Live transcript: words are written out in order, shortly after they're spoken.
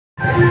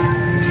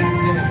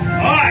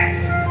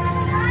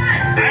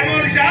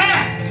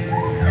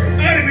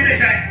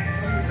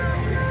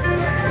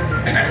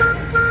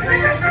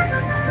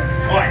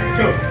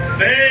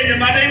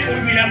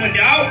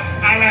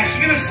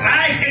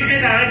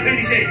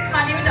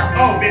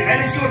别开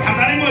始修他们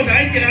的么子，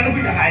哎，这两个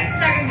会啥哎？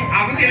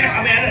俺们这来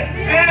下面的，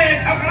哎，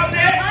他看到没？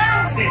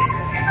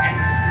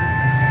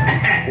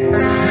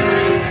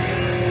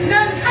能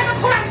看到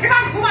口烂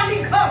口满领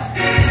口。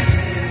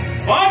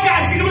哦，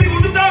干是个么领口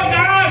都到，干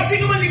是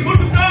个么领口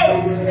都到。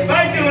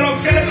哎，这个老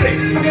现在不对，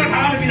他们他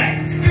没来。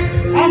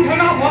看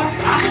哪货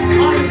啊？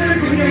现在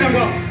就是两个。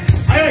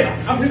哎呀，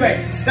俺配备，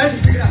但是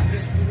这个。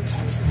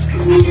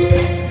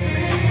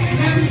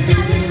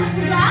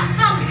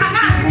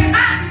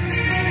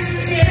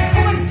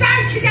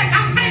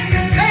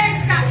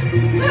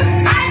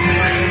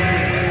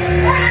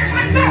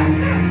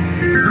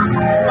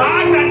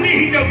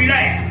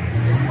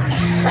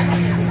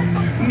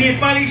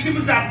नेपाली सिम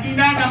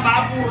जातिना ना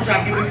बाबुर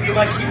जाति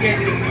बेबा सिगे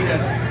दिगिदा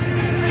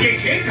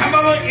जेखे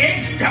थाबाबो ए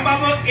सि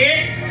थाबाबो ए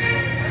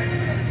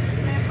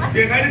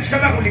बेखायनो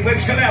फिसालाखौ लिंबाय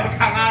फिसालायाबो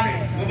थाङानो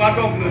गोबा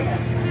दंनो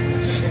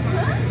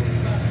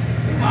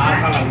मा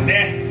खालामनो दे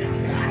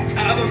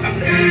थाङाबो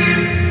थांनो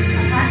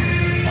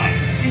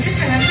नोंसोर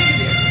थांनानै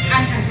फैदो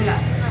आं थांथ'ला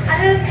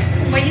आरो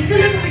फंबायनिथ'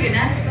 लोगो फैगोन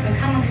ना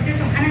ओंखाम ओंख्रिथ'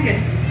 संखानांगोन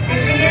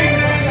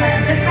बेखायनो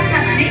नोंसोर थाब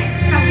थांनानै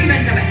थाब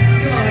फैबानो जाबाय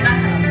गोबावल'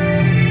 नांखाला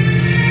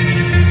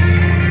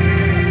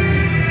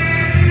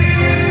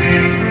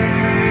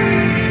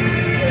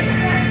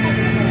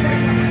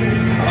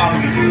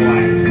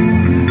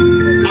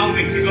आं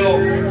मिथिगौ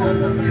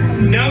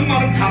नों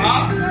मानो थाङा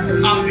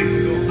आं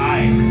मिथिगौ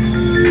आइ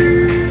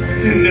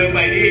नों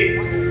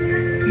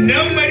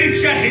बायदि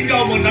फिसा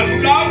हिनजाव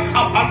मोननांगौब्ला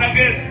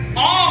खाफानांगोन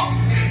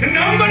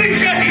नों बायदि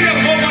फिसा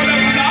हिनजावखौ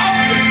मोननांगौब्ला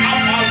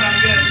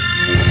खाफानांगोन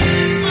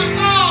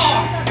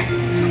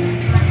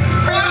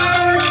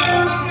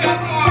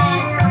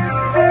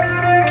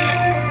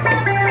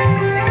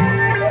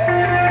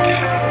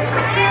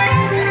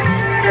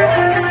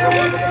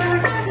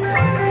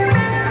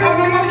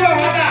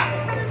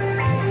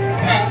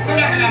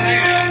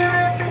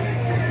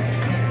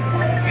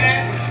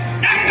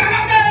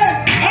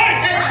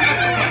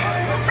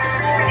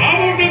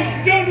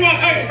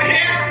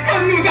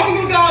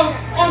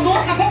너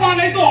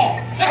사파만해도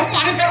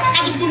많은 데로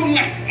가서 누른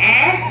거야.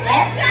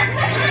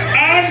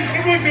 안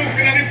그러면 좀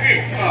그러는데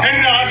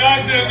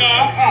나가서가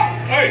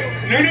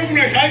너는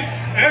그냥 잘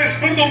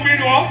선동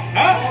비누어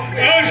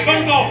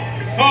선동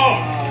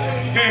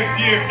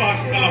비에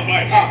빠스나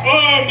봐요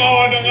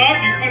마와다가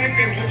빅판에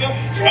땡쳐서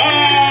산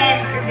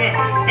그러면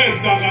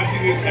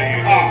사가시는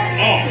타이어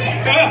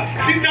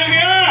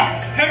신장이야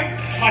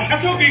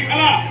자샤쪽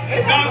빅하나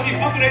자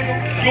빅판에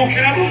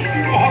욕이라도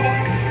필요하고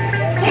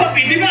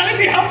比那里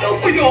比杭州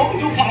贵的，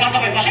就跑了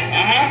300万嘞。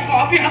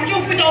比杭州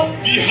贵的。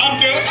比杭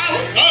州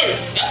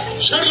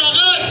是哪个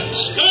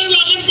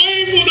北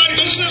部的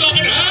人是哪个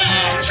人？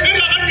是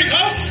哪个你看，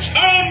他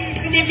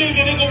们就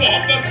是那个王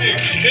八蛋，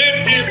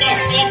别把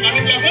什么拿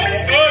你那个，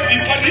你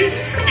怕你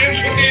变出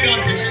那样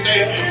的现在，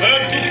都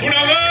不那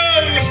个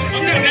是什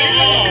么的？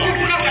都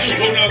不那个是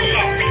那个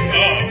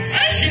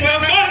是那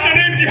个，那人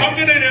比杭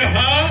州的人哈。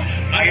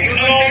아직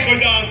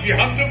가장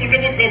비함도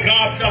못하면 그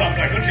가압자란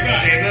말 그렇지가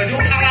내가 좀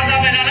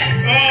팔아서 배달해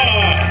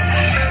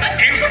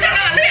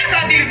대초잖아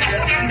내가 네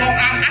맛있는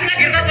거안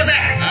나기라 보세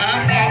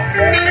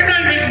내가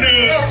있는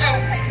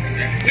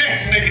네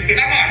내기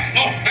잠깐 나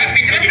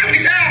미끄러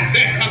장리사 네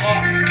자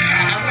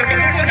그거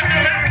좀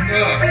잠깐만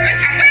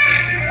잠깐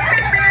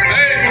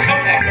에이 뭐 한번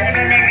da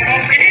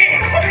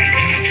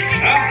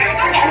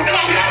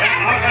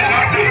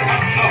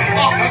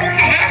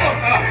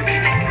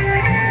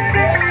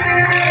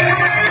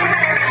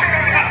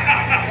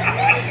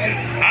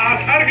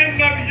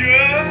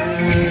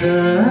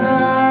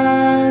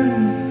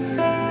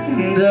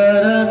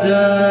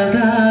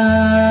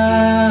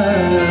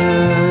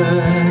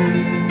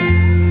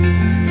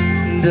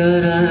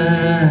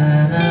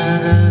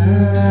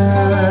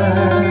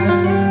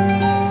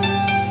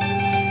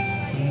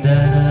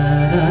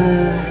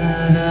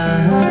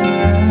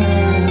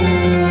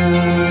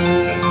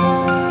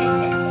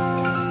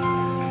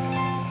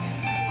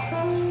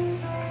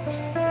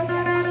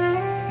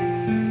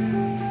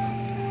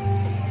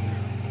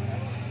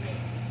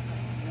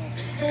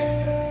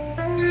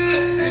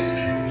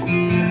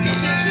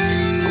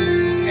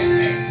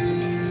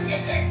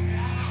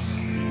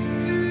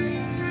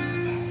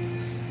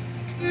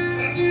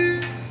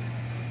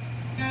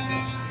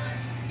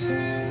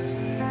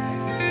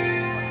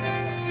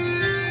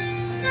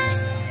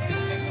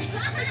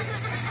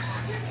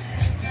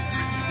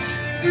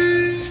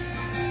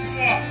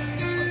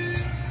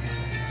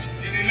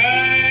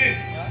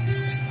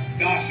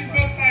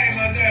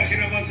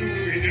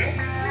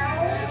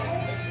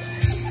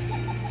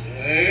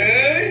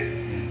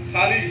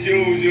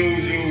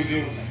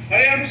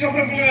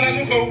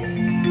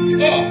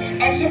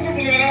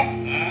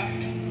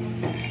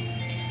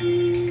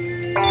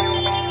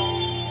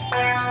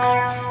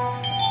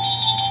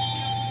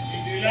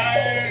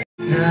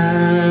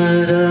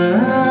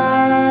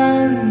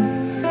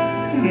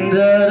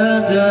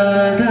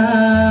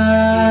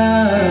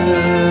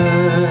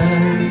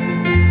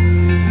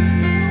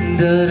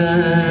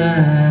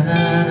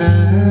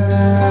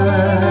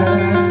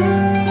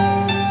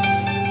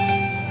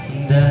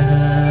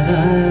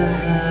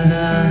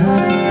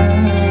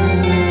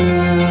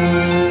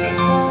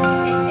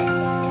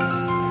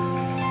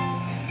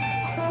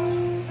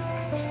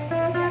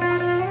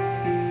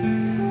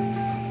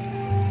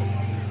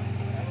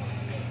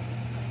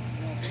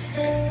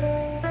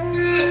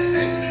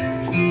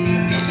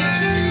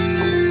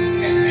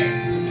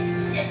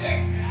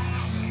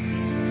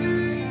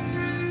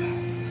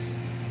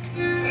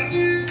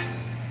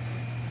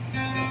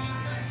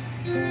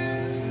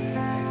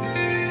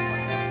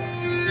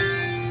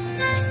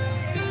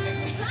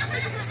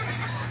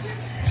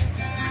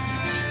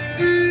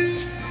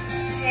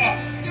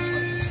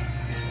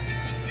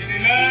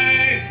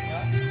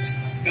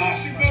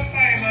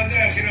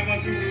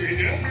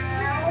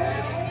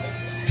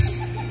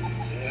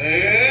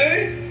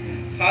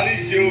Ali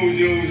jauh.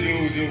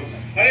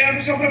 Hari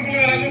aku sampai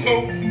pulang anak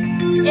suku.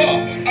 Oh,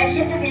 aku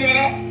sampai pulang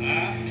anak.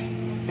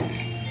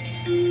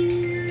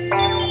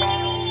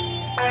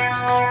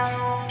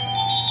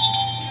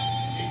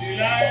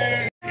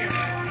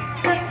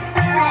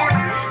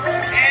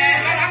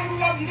 Sekarang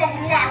untuk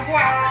ruang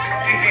gua.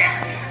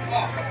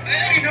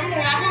 Ini nemu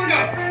lagu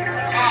nih.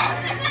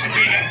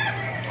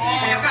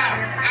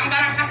 Sar,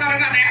 antara kasar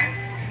enggak deh?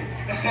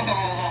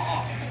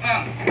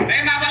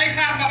 Mbak balik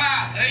sar,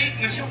 Bapak.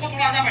 Ngesyukur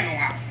tuh aja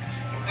menunggu.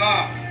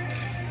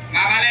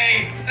 Mbak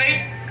balik.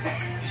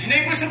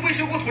 Sini besar kok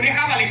tuh nih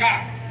balik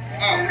sar.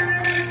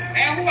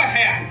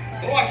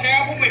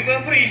 saya aku mau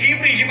berisi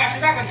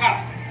basura kan sar.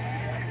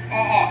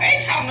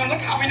 Sar nunggu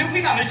tapi nunggu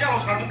nanti jalan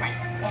sar nunggu.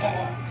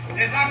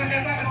 Desa kan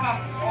sar.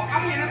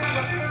 Kamu ini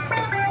kan.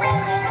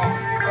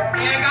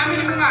 Kami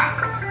nunggu nggak?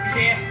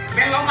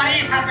 Belok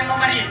mari sar, belok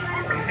mari.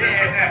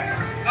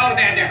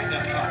 Deh.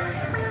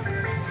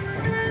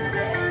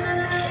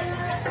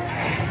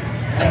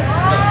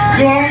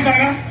 Doang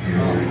sana.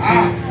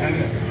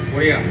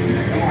 Boleh.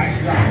 Kamu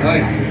asyik.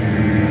 Baik.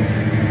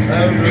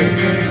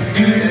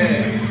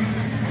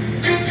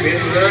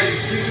 Benar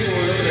sih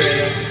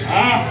boleh.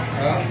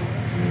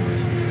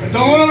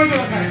 Tunggu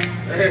betul kan?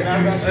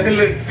 Betul.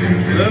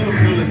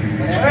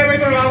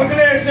 Betul lah, betul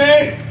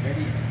sih.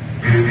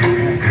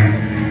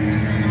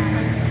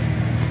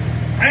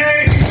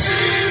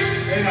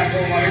 Nak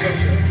kau mari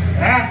kerja.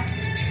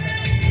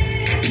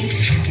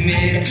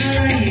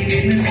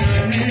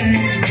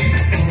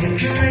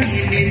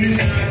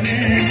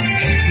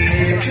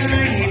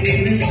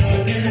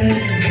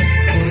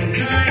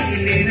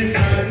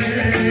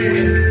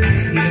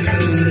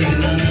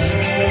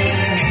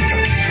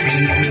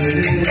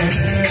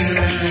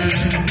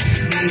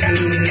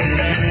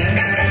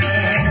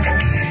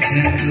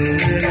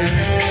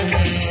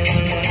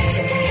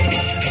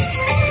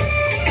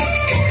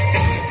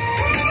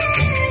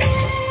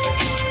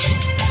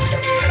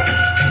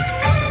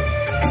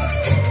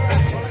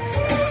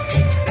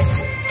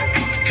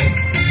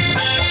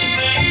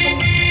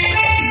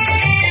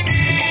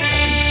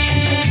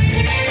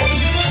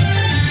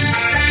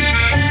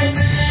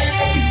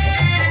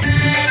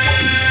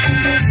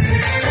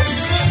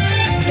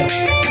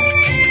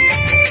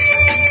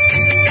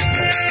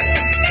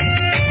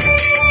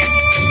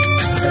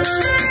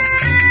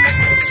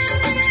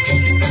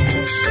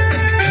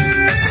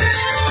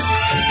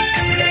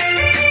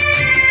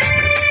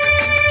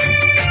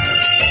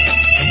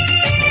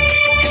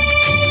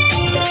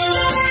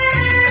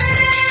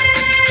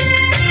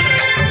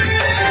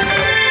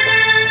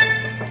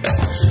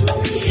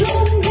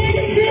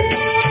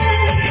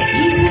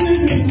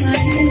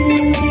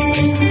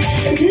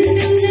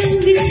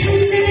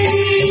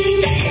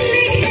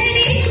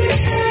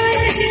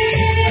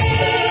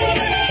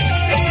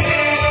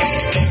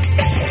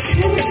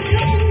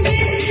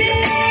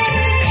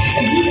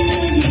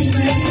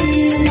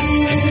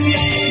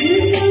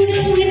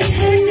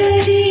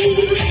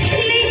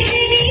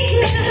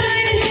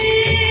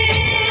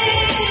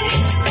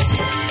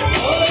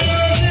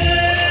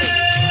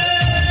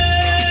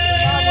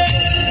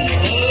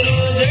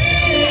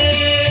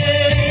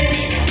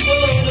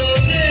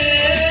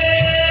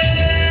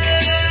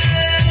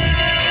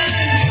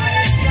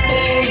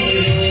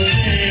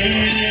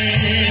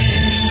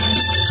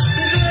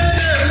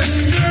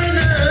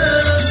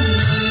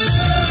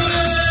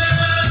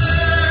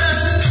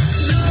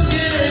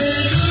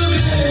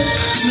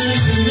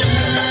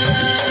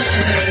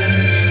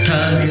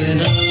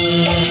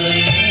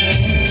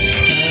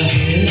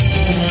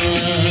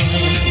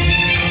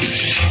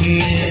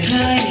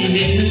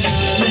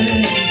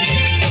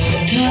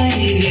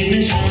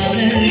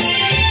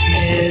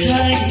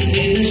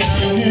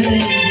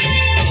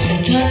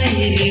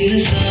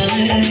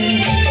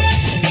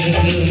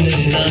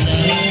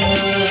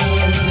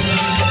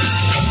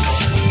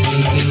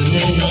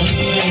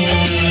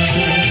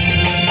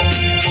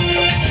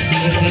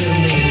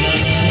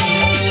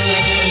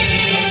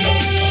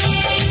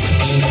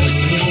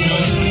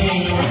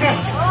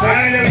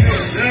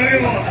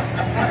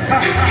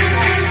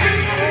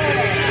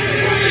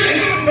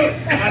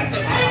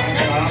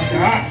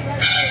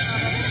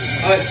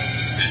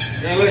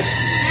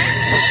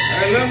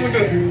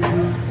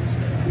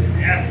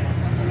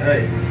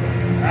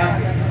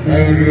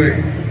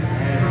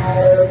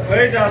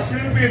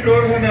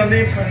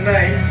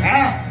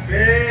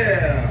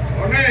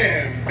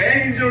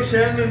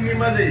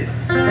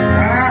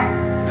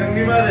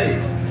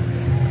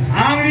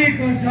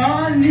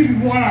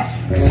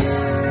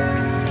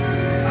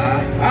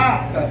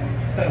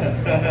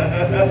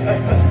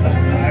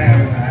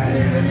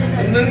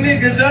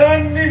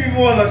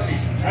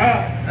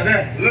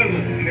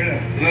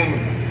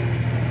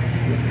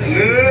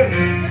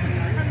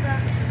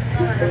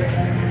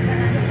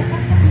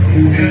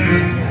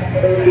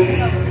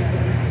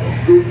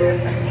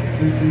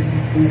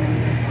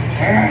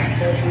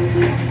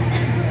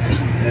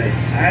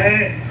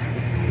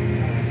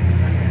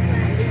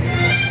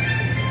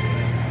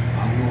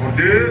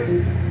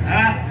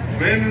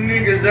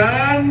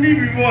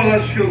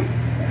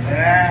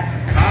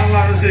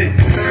 लानोसै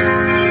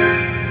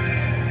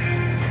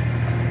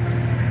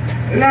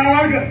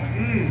लांगोन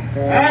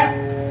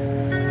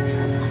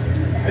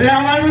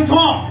लांगोनथ'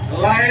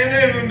 लायो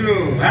दे बन्दु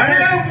आरे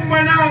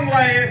बुंबायना आं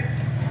लायो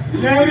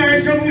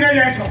लोगोसो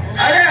बुंलायाथ'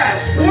 आरे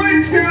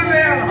बयथिंबो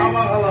आं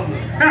हाबा खालामो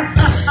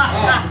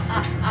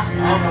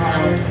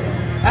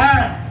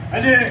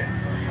आरे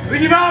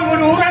बिदिबा आंबो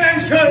न'आव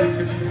रायलायनोसै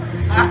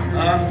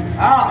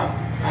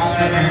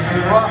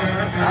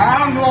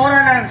आं न'आव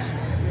रायलायनोसै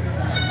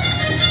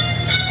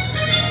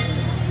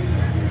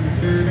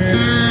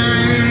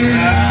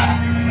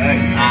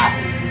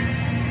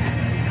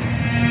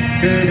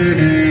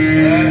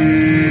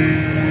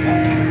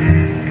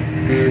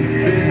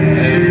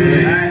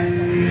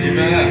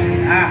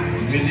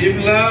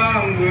बिदिब्ला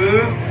आंबो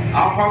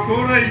आफाखौ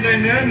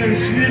रायज्लायनो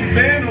नोंसिनि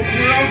बे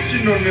न'खराव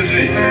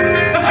थिनहरनोसै